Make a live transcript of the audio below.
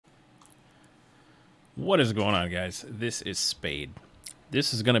What is going on, guys? This is Spade.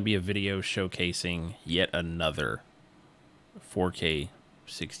 This is going to be a video showcasing yet another 4K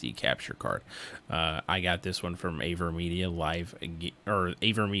 60 capture card. I got this one from AverMedia Live, or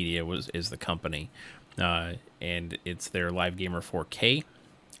AverMedia is the company, and it's their Live Gamer 4K.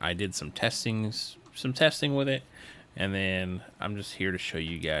 I did some testing with it, and then I'm just here to show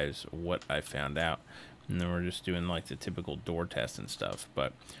you guys what I found out. And then we're just doing like the typical door test and stuff,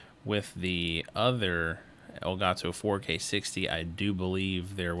 but with the other Elgato 4K 60, I do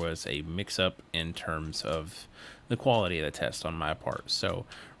believe there was a mix-up in terms of the quality of the test on my part. So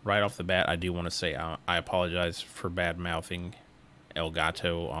right off the bat, I do want to say I apologize for bad-mouthing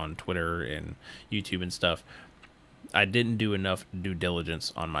Elgato on Twitter and YouTube and stuff. I didn't do enough due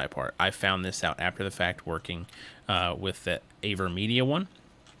diligence on my part. I found this out after the fact working with the AverMedia one.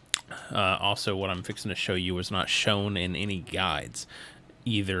 Also, what I'm fixing to show you was not shown in any guides,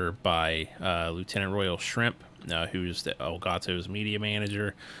 either by Lieutenant Royal Shrimp, who's the Elgato's media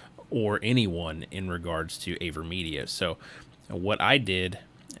manager, or anyone in regards to AverMedia. So what I did,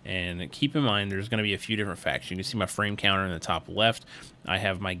 and keep in mind there's going to be a few different facts. You can see my frame counter in the top left. I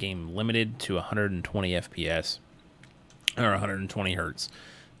have my game limited to 120 FPS, or 120 hertz.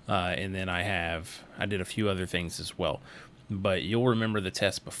 And then I did a few other things as well. But you'll remember the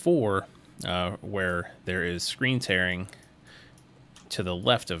test before where there is screen tearing to the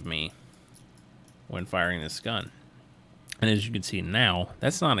left of me when firing this gun. And as you can see now,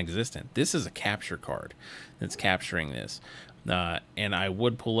 that's non-existent. This is a capture card that's capturing this. And I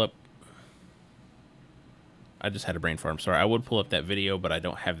would pull up... I just had a brain fart, I'm sorry. I would pull up that video, but I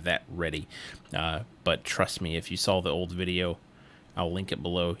don't have that ready. But trust me, if you saw the old video, I'll link it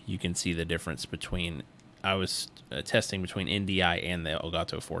below. You can see the difference between... I was testing between NDI and the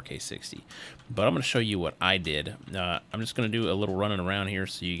Elgato 4K 60. But I'm going to show you what I did. I'm just going to do a little running around here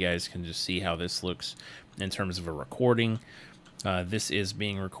so you guys can just see how this looks in terms of a recording. This is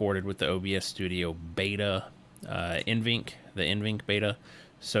being recorded with the OBS Studio Beta NVENC, the NVENC Beta.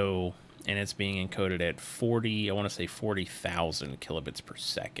 So, and it's being encoded at 40,000 kilobits per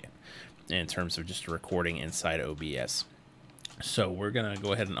second in terms of just recording inside OBS. So we're going to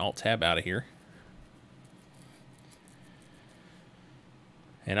go ahead and Alt-Tab out of here.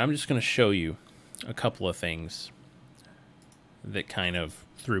 And I'm just going to show you a couple of things that kind of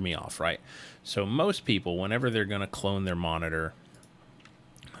threw me off, right? So most people, whenever they're going to clone their monitor,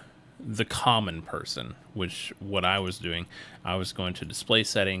 the common person, which what I was doing, I was going to display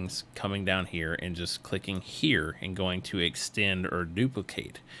settings, coming down here and just clicking here and going to extend or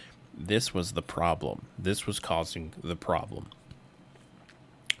duplicate. This was the problem. This was causing the problem.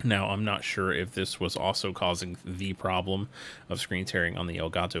 Now, I'm not sure if this was also causing the problem of screen tearing on the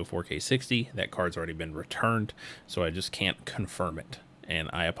Elgato 4K 60. That card's already been returned, so I just can't confirm it, and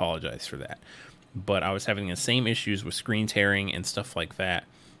I apologize for that. But I was having the same issues with screen tearing and stuff like that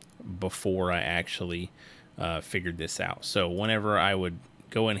before I actually figured this out. So whenever I would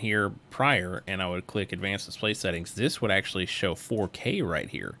go in here prior and I would click Advanced Display Settings, this would actually show 4K right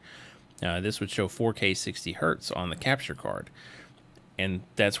here. This would show 4K 60 hertz on the capture card. And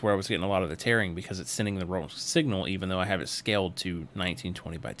that's where I was getting a lot of the tearing because it's sending the wrong signal even though I have it scaled to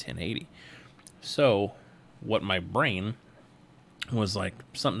 1920 by 1080. So what my brain was like,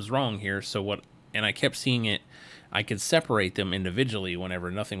 something's wrong here. So what, and I kept seeing it, I could separate them individually whenever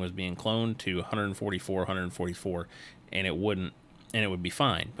nothing was being cloned to 144, and it wouldn't, and it would be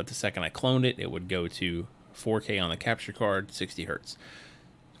fine. But the second I cloned it, it would go to 4K on the capture card, 60 hertz.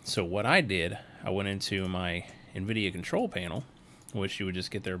 So what I did, I went into my Nvidia control panel, which you would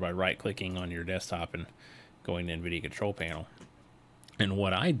just get there by right-clicking on your desktop and going to NVIDIA Control Panel. And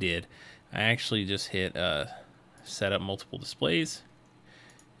what I did, I actually just hit Set Up Multiple Displays,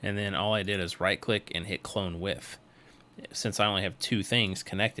 and then all I did is right-click and hit Clone With. Since I only have two things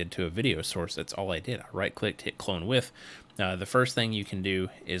connected to a video source, that's all I did. I right-clicked, hit Clone With. The first thing you can do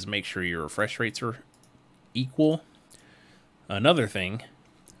is make sure your refresh rates are equal. Another thing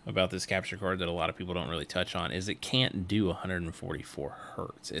about this capture card that a lot of people don't really touch on is it can't do 144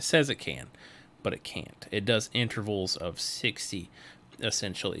 hertz. It says it can, but it can't. It does intervals of 60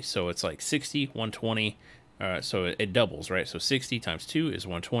 essentially. So it's like 60, 120, so it doubles, right? So 60 times 2 is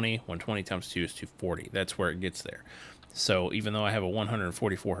 120, 120 times 2 is 240. That's where it gets there. So even though I have a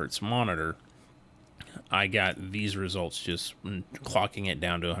 144 hertz monitor, I got these results just clocking it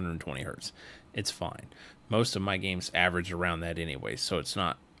down to 120 hertz. It's fine. Most of my games average around that anyway, so it's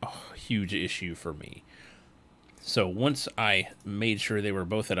not a huge issue for me. So once I made sure they were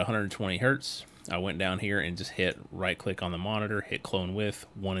both at 120 hertz, I went down here and just hit right click on the monitor, hit Clone With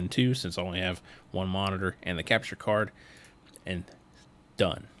 1 and 2 since I only have one monitor and the capture card, and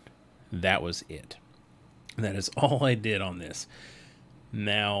done. That was it. That is all I did on this.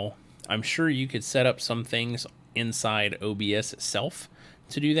 Now, I'm sure you could set up some things inside OBS itself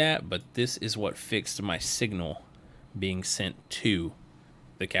to do that, but this is what fixed my signal being sent to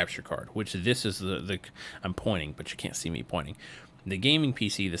the capture card, which this is the I'm pointing, but you can't see me pointing. The gaming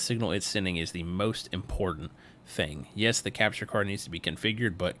PC, the signal it's sending is the most important thing. Yes, the capture card needs to be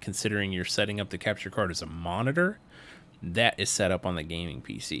configured, but considering you're setting up the capture card as a monitor, that is set up on the gaming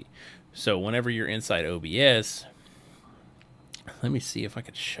PC. So whenever you're inside OBS, let me see if I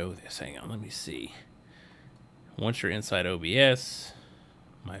could show this. Hang on, let me see. Once you're inside OBS,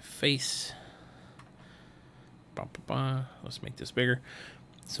 my face, let's make this bigger.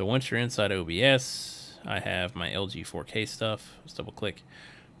 So once you're inside OBS, I have my LG 4K stuff. Let's double click.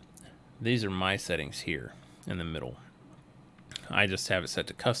 These are my settings here in the middle. I just have it set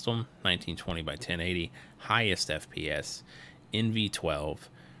to custom, 1920 by 1080, highest FPS, NV12,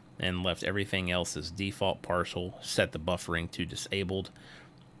 and left everything else as default partial, set the buffering to disabled,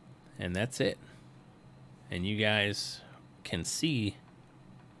 and that's it. And you guys can see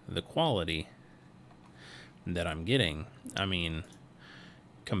the quality that I'm getting. I mean,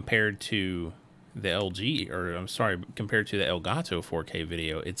 compared to the LG, or I'm sorry, compared to the Elgato 4K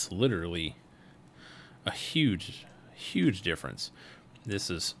video, it's literally a huge difference. This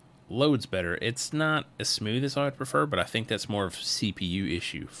is loads better. It's not as smooth as I would prefer, but I think that's more of a CPU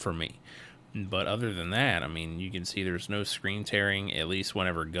issue for me. But other than that, I mean, you can see there's no screen tearing, at least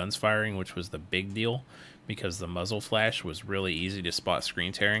whenever guns firing, which was the big deal because the muzzle flash was really easy to spot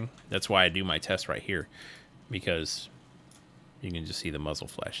screen tearing. That's why I do my test right here, because you can just see the muzzle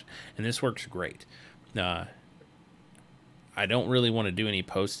flash. And this works great. I don't really want to do any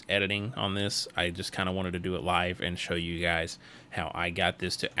post editing on this. I just kind of wanted to do it live and show you guys how I got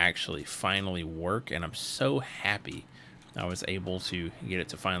this to actually finally work. And I'm so happy I was able to get it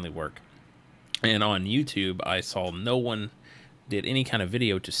to finally work. And on YouTube, I saw no one did any kind of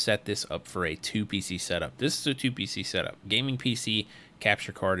video to set this up for a 2-PC setup. This is a 2-PC setup. Gaming PC,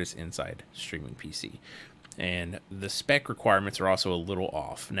 capture card is inside streaming PC. And the spec requirements are also a little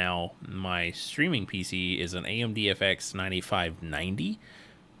off. Now, my streaming PC is an AMD FX 9590.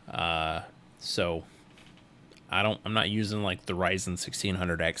 So I'm not using like the Ryzen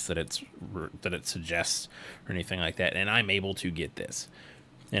 1600X that it suggests or anything like that. And I'm able to get this,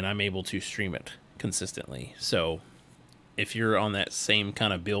 and I'm able to stream it consistently. So if you're on that same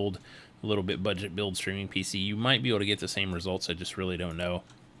kind of build, a little bit budget build streaming PC, you might be able to get the same results. I just really don't know.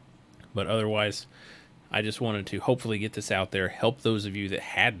 But otherwise, I just wanted to hopefully get this out there, help those of you that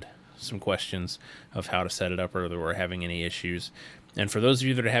had some questions of how to set it up or that were having any issues. And for those of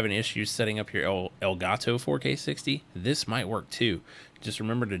you that are having issues setting up your Elgato 4K 60, this might work too. Just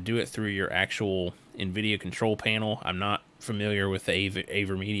remember to do it through your actual Nvidia control panel. I'm not familiar with the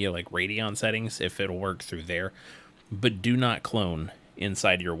AverMedia like Radeon settings, if it'll work through there. But do not clone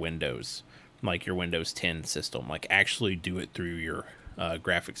inside your Windows, like your Windows 10 system. Like actually do it through your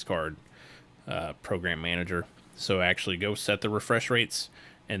graphics card program manager. So actually go set the refresh rates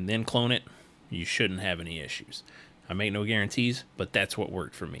and then clone it. You shouldn't have any issues. I make no guarantees, but that's what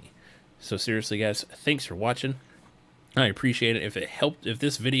worked for me. So seriously, guys, thanks for watching. I appreciate it. If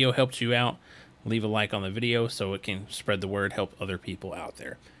this video helped you out, leave a like on the video so it can spread the word, help other people out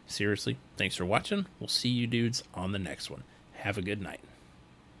there. Seriously, thanks for watching. We'll see you dudes on the next one. Have a good night.